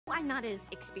I'm not as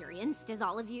experienced as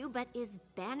all of you, but is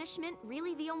banishment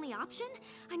really the only option?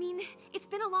 I mean, it's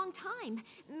been a long time.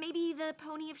 Maybe the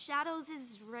Pony of Shadows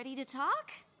is ready to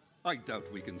talk? I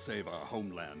doubt we can save our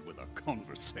homeland with a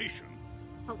conversation.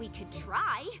 But we could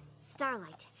try.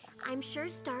 Starlight, I'm sure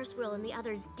Star Swirl and the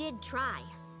others did try.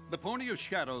 The Pony of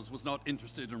Shadows was not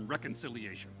interested in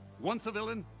reconciliation. Once a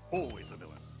villain, always a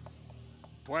villain.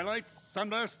 Twilight,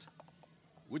 Sunburst,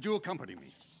 would you accompany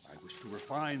me? I wish to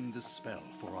refine this spell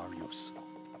for our use.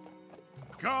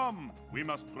 Come! We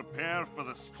must prepare for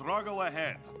the struggle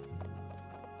ahead.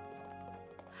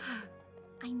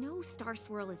 I know Star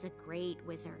Swirl is a great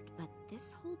wizard, but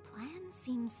this whole plan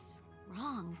seems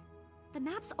wrong. The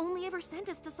maps only ever sent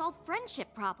us to solve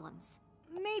friendship problems.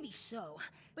 Maybe so,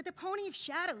 but the Pony of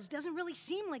Shadows doesn't really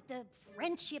seem like the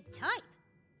friendship type.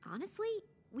 Honestly,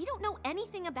 we don't know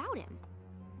anything about him.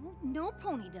 Well, no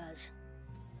pony does.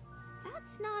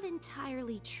 That's not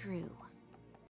entirely true.